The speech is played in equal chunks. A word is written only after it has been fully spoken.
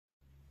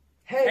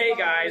Hey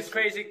guys,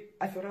 Crazy...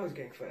 I thought I was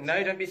going first.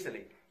 No, don't be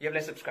silly. You have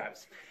less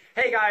subscribers.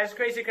 Hey guys,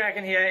 Crazy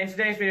Kraken here. In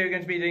today's video, we're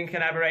going to be doing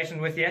collaboration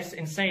with, yes,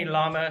 Insane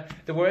Llama,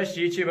 the worst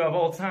YouTuber of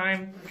all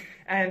time,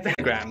 and...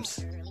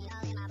 grams.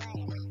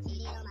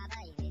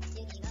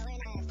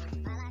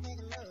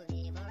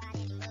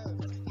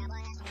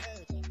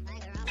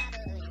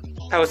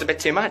 That was a bit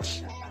too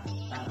much.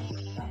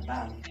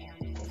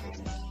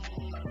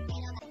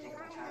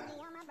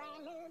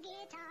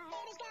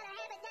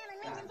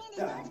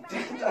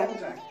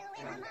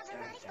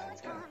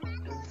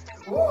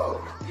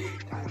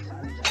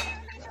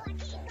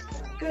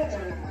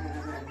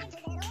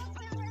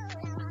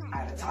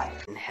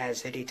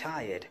 Has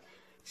retired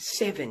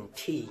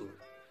 17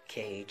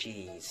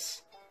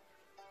 kgs.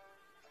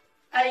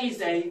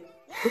 Easy.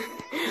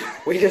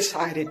 We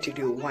decided to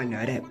do one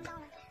rep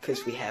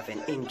because we have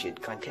an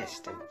injured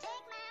contestant.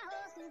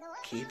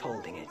 Keep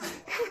holding it.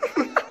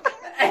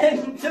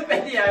 End the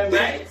video,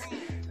 mate.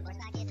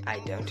 I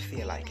don't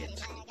feel like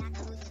it.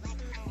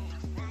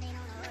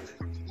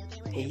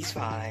 He's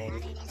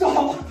fine.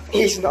 Oh.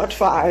 He's not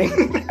fine.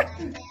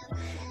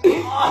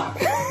 Oh.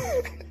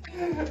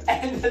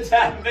 End the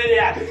damn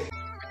video.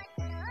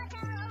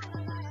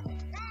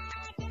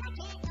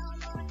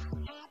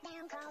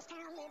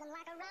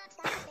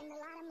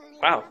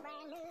 Wow,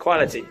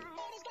 quality.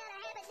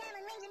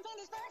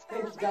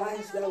 Thank you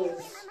guys, that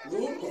was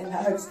me, and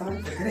now it's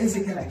time for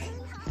Crazy Kraken.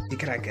 The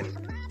Kraken.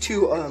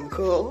 2-arm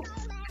curl,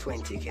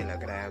 20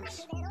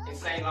 kilograms.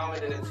 Insane Llama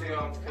did a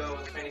 2-arm curl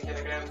with 20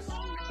 kilograms.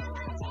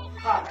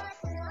 Ha!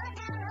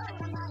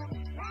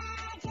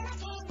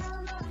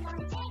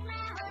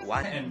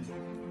 What? And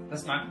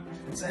that's mine.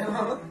 Insane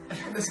Llama.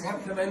 This one,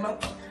 the main one.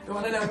 The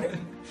one and only.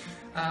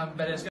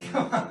 But it's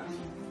gonna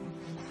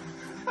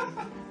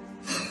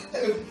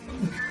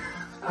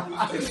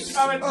That's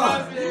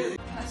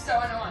the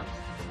one I want.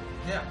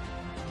 Yeah.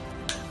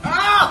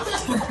 Ah!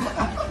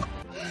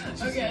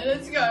 Okay,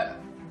 let's go.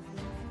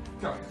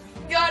 Go.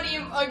 Got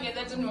him. Okay,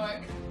 that didn't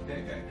work. Go.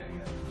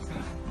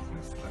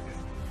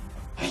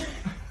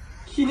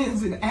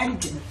 Keenan's an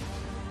Anakin.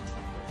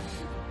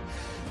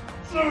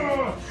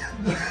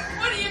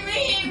 What do you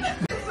mean?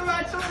 It's a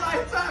match of a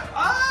lifetime.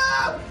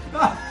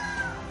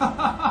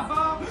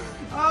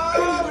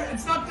 Oh,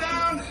 it's not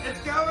down.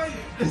 It's going.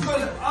 It's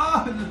going.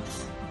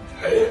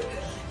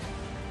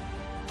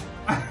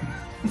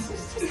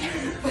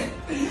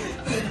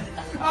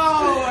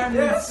 Oh, I'm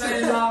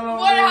insane.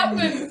 What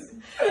happened?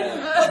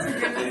 That's a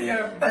good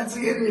video. That's a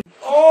good video.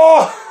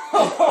 Oh!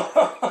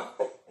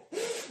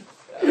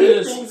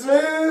 King's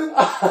move!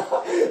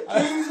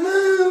 King's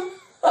move!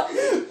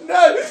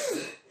 No!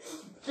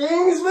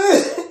 King's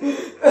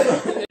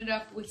move! It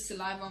up with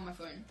saliva on my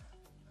phone.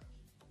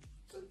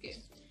 Okay.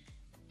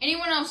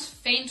 Anyone else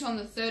faint on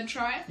the third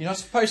try? You're not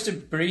supposed to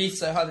breathe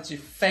so hard that you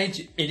faint,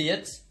 you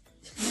idiot.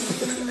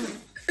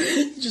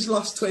 You just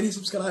lost 20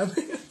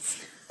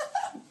 subscribers.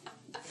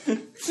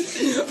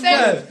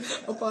 No,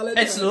 Apologize.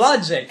 it's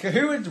logic.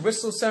 Who would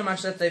whistle so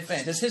much that they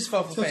faint? It's his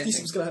fault for 50 fainting.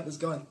 subscribers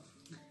gone.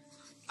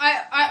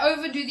 I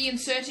overdo the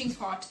inserting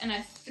part and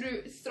I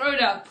throw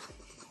it up.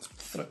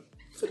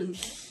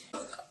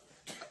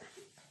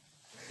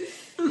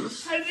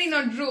 How did he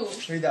not drool?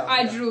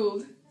 I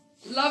drooled.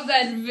 Love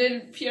that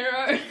vid, Piero.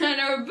 I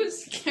know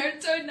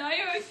Biscotto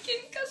Nayo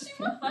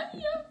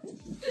Kinkashimahanya.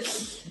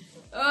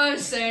 Oh,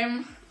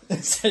 same.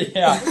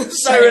 Yeah,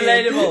 so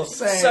relatable.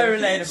 So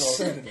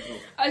relatable.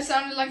 I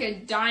sounded like a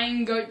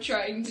dying goat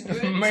trying to do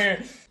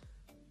it.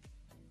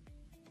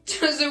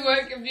 Does it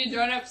work if you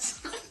don't have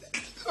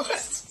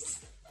sunglasses?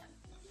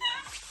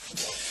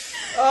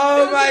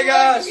 Oh my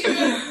gosh!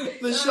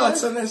 The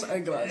shots on this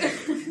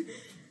eyeglasses.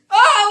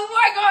 Oh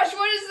my gosh,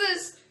 what is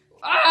this?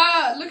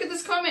 Ah, look at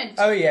this comment.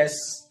 Oh yes.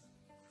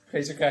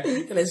 Crazy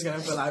Kraken. Let's go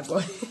for live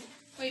boy.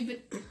 Wait,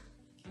 but...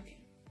 Okay.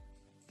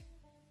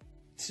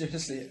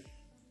 Seriously.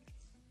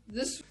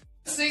 This...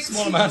 6,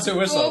 Small amount of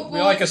whistle. 4,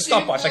 We're like a 2,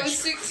 stopwatch. 4,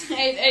 6,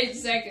 8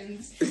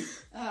 seconds.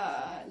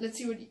 Let's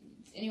see what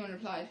anyone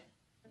replied.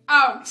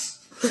 Out!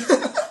 Why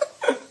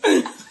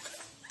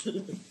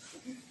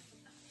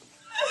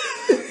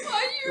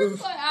do you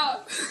reply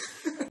out?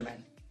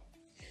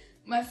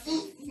 My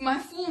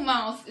full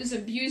mouth is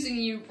abusing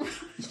you.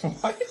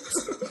 What?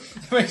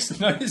 That makes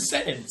no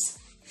sense.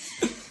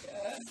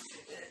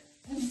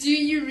 Do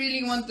you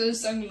really want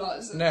those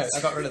sunglasses? No, I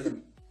got rid of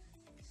them.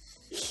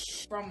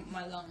 From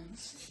my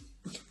lungs.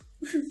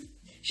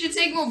 Should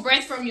take more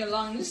breath from your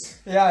lungs.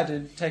 Yeah, I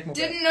did. Take more.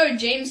 Didn't know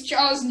James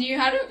Charles knew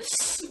how to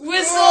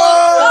whistle.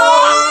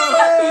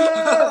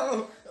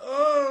 Oh!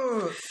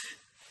 Oh!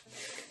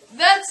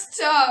 That's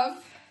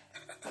tough.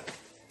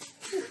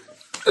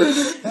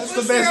 That's What's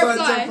the best your one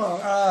reply? so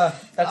far.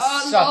 That's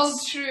All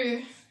shots.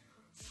 true.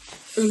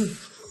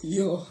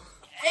 Yo.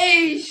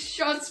 Hey,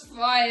 shots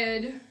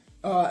fired.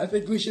 I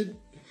think we should.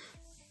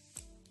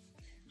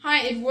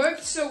 Hi, it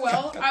worked so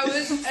well. I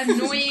was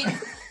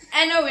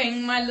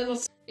annoying my little.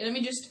 Yeah, let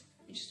me just.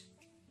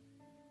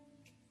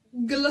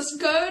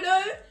 Glasgow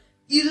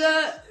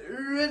ila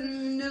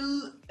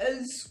renal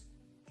as.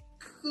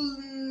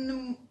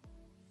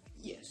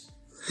 Yes.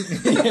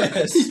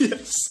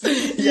 Yes.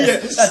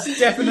 Yes. That's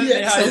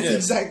definitely how you do That's it.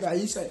 exactly how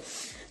you say it.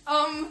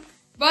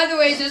 By the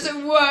way, does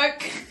it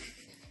work?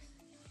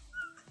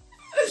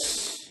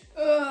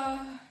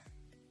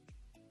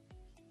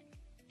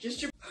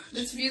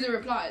 Let's view the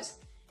replies.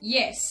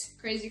 Yes,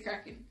 Crazy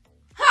Kraken.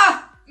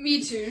 Ha!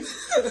 Me too.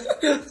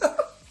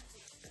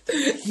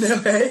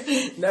 No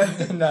way. No.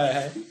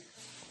 No.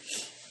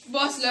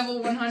 Boss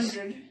level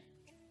 100.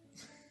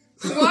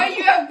 Why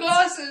you have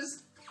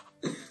glasses?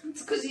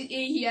 It's because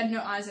he had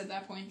no eyes at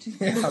that point.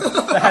 They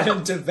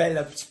hadn't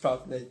developed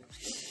properly.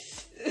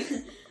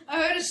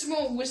 I heard a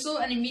small whistle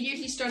and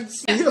immediately started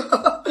smelling.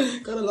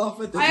 Gotta laugh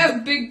at I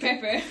have big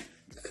pepper.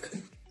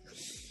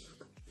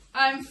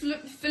 I'm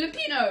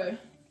Filipino.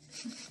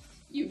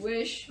 You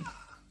wish.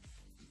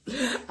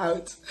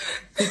 Out.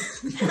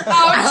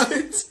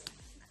 Ouch.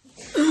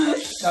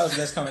 That was the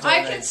best comment I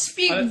ever can made.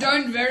 speak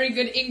don't very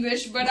good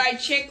English, but I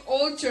check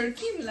all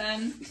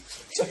Turkeyland.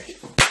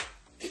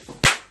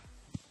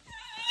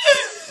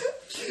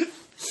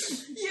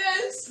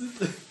 Yes.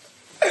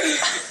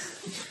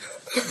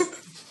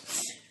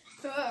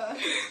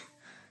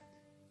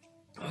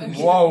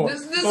 Okay. Whoa.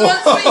 This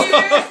one's for you.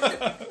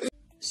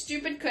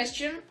 Stupid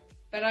question,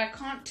 but I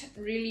can't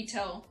really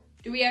tell.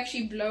 Do we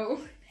actually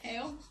blow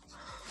hail?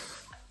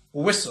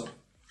 Whistle.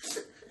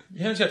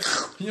 You don't get,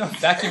 you're not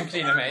vacuum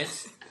cleaner,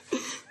 mate.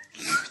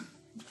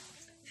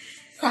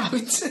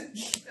 Out.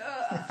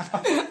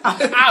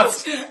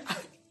 Out!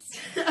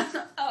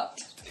 Out.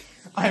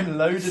 I'm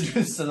loaded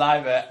with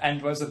saliva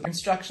and was the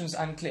instructions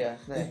unclear.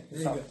 There. There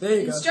you go. There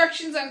you go.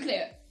 Instructions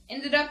unclear.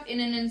 Ended up in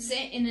an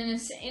insane.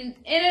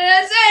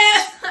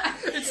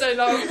 It's so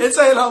long. It's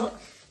a long.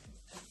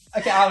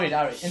 Okay, I'll read.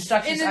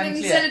 Instructions In an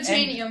unclear.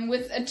 insanitarium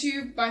with a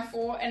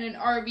 2x4 and an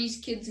Arby's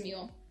kids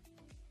meal.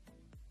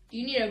 Do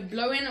you need a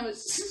blow in or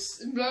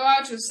blow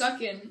out or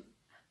suck in?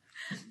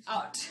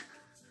 Out.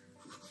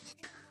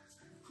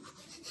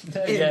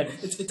 There again.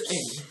 It's in.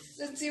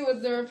 Let's see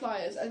what the reply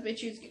is. I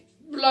bet you it's good.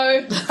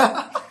 Blow.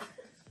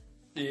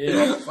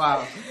 Yeah.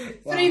 Wow.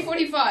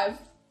 3:45.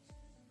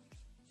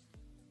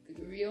 Big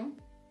real.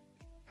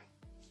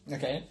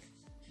 Okay.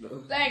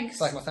 Thanks.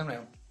 It's like my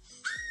thumbnail.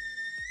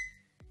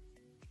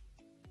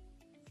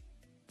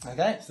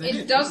 Okay.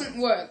 It doesn't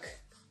work.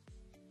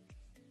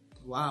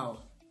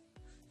 Wow.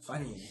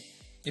 Funny.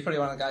 You're probably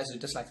one of the guys who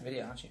dislike the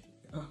video, aren't you?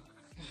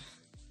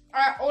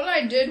 All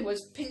I did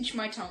was pinch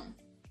my tongue.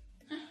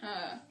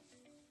 Haha.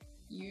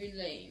 You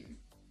lame.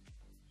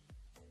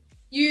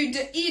 You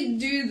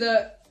do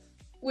the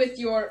with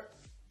your.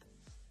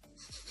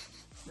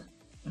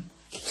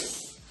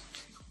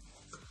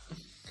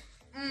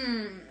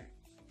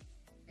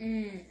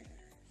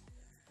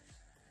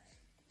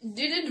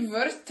 Did it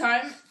work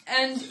time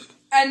and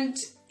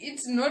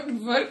it's not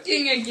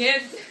working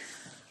again.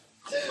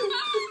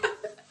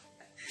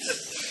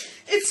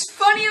 It's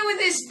funnier when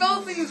they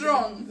spell things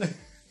wrong.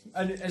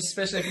 And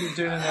especially if you're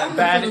doing a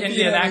bad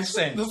Indian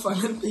accent. The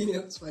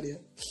Filipino is funnier.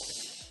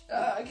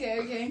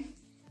 Okay.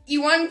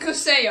 Iwan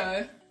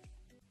Koseo.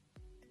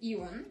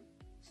 Iwan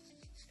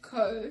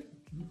Koseo.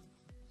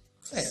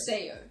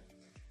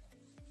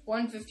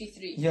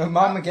 153. Your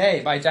Mama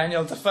Gay by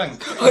Daniel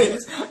DeFunk. Oh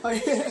yes.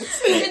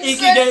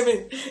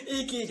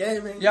 Iki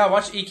Gaming. Yeah,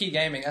 watch Iki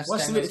Gaming. That's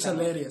Watch it, Daniel's it's channel.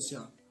 hilarious,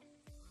 yeah.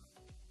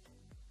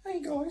 Hey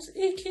guys,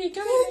 Iki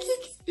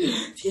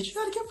Gaming. Teach you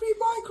how to get free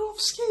Minecraft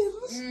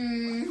skins.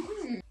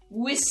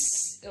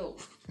 Whistle.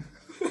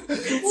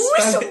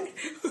 Whistle.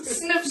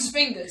 Sniffs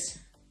fingers.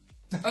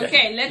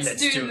 Okay, let's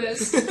do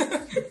this.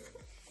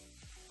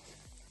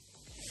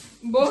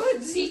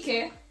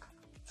 Bodzike.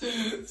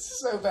 This is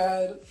so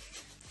bad.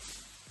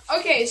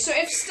 Okay, so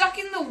if stuck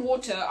in the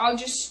water, I'll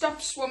just stop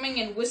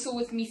swimming and whistle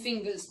with me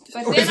fingers.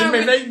 But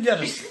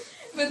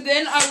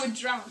then I would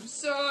drown.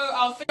 So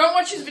don't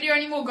watch this video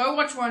anymore. Go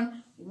watch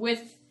one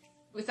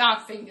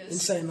without fingers.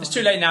 Insane. It's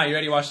too late now, you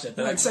already watched it.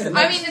 Insane.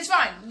 I mean, it's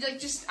fine.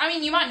 Like,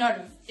 you might not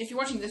have if you're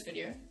watching this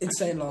video.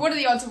 Insane llama. What are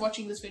the odds of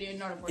watching this video and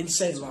not have watched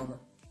Insane this one? llama.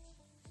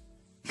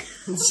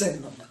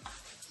 Insane llama.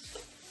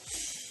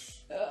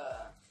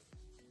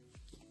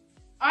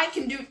 I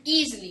can do it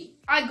easily.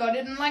 I got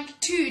it in like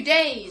 2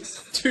 days.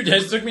 2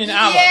 days took me an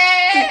hour.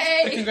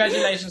 Yay!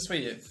 Congratulations for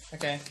you.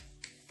 Okay.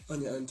 On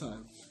your own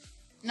time.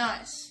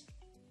 Nice.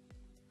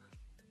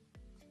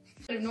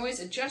 Bit of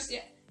noise adjust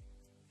yet.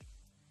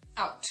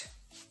 Out.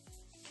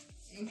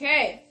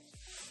 Okay.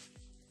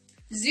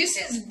 This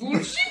is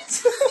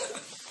bullshit.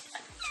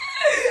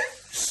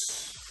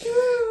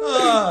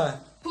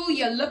 Pull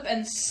your lip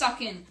and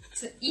suck in.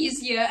 It's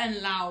easier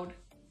and loud.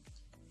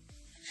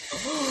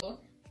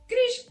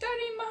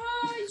 Krishtari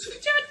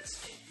Mahajat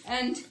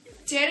and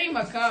Terry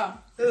Maka.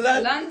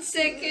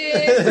 Lanseke.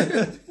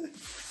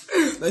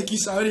 Thank you,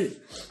 Saudi.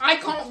 I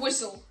can't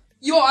whistle.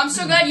 Yo, I'm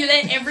so glad you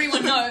let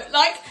everyone know.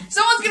 Like,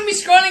 someone's gonna be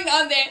scrolling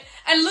down there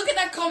and look at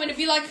that comment and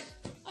be like,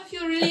 I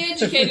feel really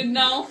educated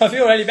now. I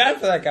feel really bad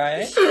for that guy,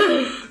 eh?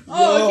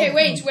 Oh, okay,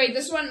 wait.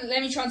 This one,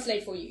 let me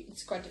translate for you.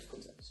 It's quite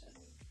difficult.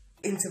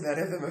 Into the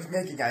rhythm of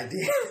making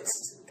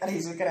ideas.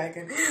 Crazy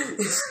Kraken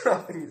is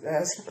dropping his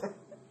ass.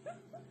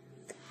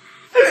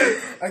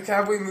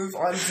 Okay, we move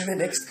on to the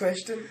next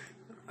question.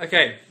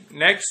 Okay,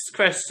 next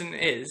question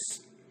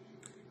is,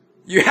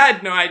 you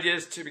had no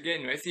ideas to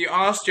begin with. You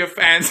asked your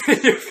fans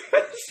in your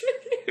first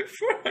video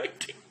for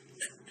ideas.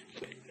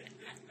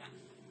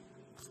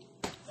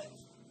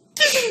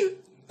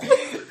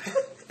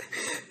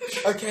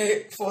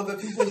 Okay, for the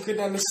people who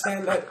couldn't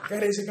understand that,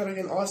 Crazy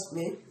Kraken asked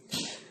me,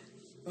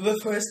 the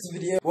first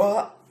video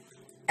was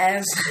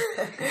as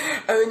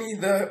only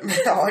the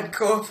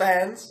hardcore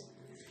fans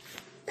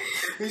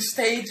who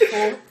stayed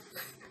for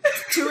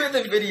 2 of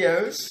the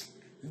videos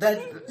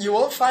that you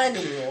won't find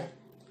anymore.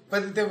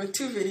 But there were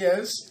 2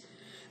 videos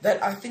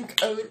that I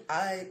think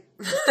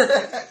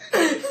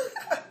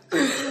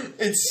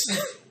it's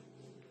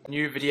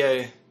New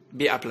video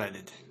be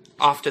uploaded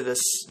after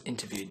this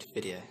interviewing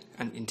video.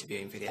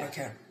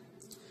 Okay.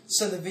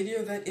 So the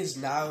video that is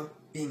now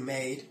being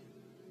made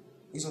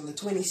is on the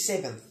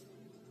 27th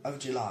of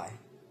July.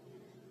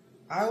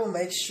 I will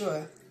make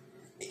sure,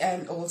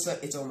 and also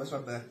it's almost my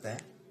birthday,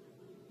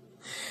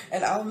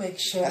 and I'll make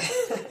sure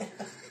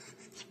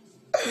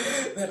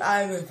that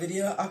I have a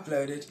video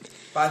uploaded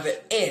by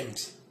the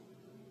end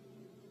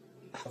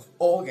of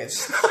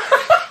August.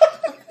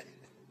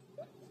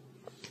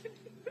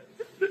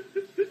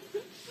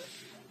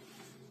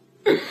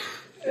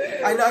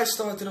 I know I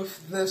started off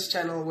this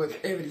channel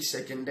with every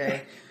second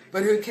day,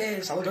 but who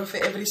cares? I'll go for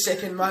every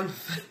second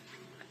month.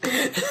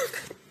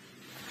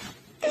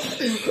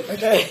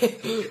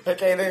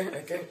 Okay then,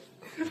 okay.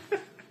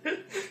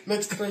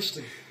 Next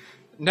question.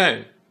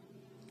 No.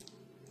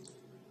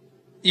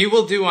 You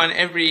will do one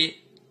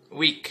every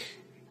week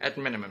at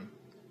minimum.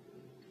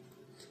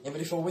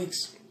 Every 4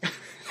 weeks.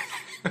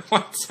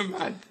 Once a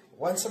month.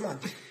 Once a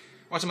month.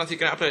 Once a month you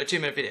can upload a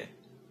 2-minute video.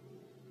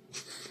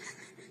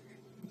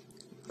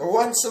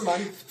 Once a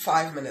month,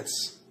 5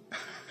 minutes.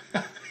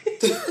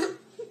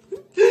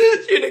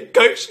 You're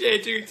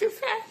negotiating too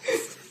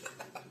fast.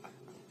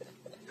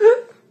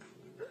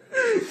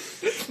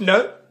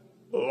 No,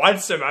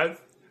 once a month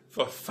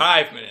for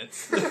 5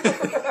 minutes.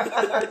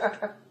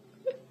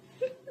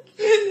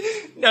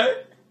 No,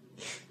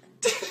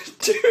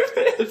 2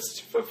 minutes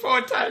for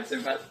 4 times a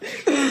month.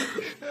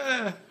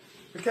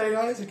 Okay,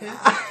 guys, okay.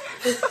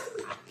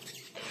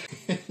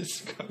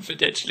 It's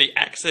confidentially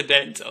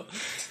accidental.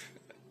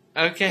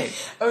 Okay.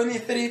 Only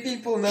 3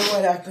 people know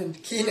what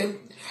happened. Keenan.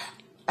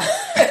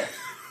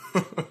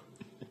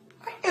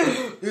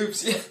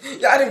 Oops.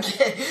 Yeah, I don't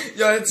care.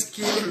 Yeah, it's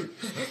Keenan.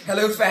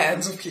 Hello,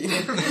 fans of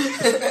Keenan.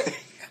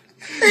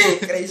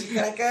 Crazy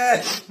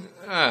Kraken.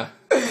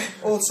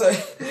 Also,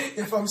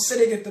 if I'm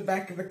sitting at the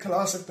back of the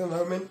class at the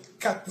moment,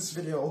 cut this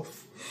video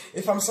off.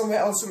 If I'm somewhere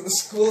else in the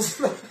schools,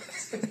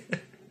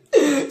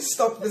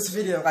 stop this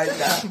video right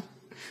now.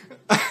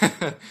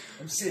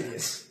 I'm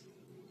serious.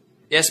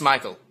 Yes,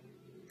 Michael.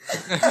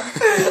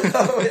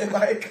 Oh, yeah,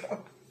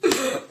 Michael.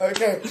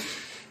 Okay.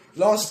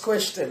 Last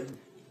question.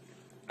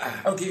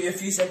 I'll give you a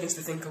few seconds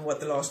to think of what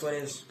the last one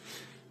is.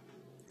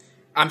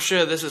 I'm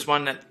sure this is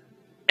one that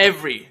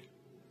every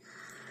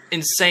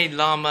Insane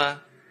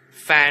Llama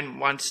fan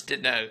wants to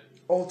know.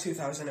 All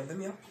 2,000 of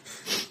them, yeah?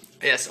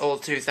 Yes, all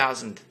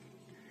 2,000.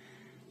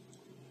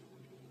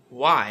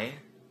 Why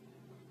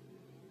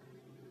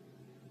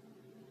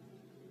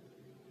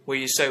were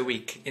you so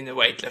weak in the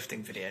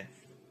weightlifting video?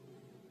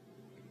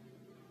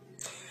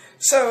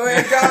 So,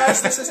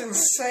 guys, this is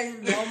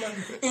Insane Llama,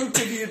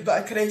 interviewed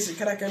by Crazy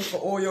Kraken for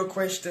all your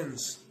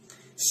questions.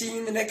 See you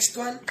in the next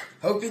one.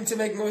 Hoping to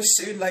make more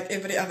soon, like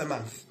every other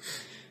month.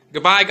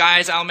 Goodbye,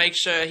 guys. I'll make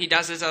sure he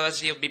does this, otherwise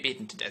he'll be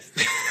beaten to death.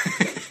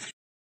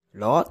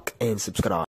 Like and subscribe.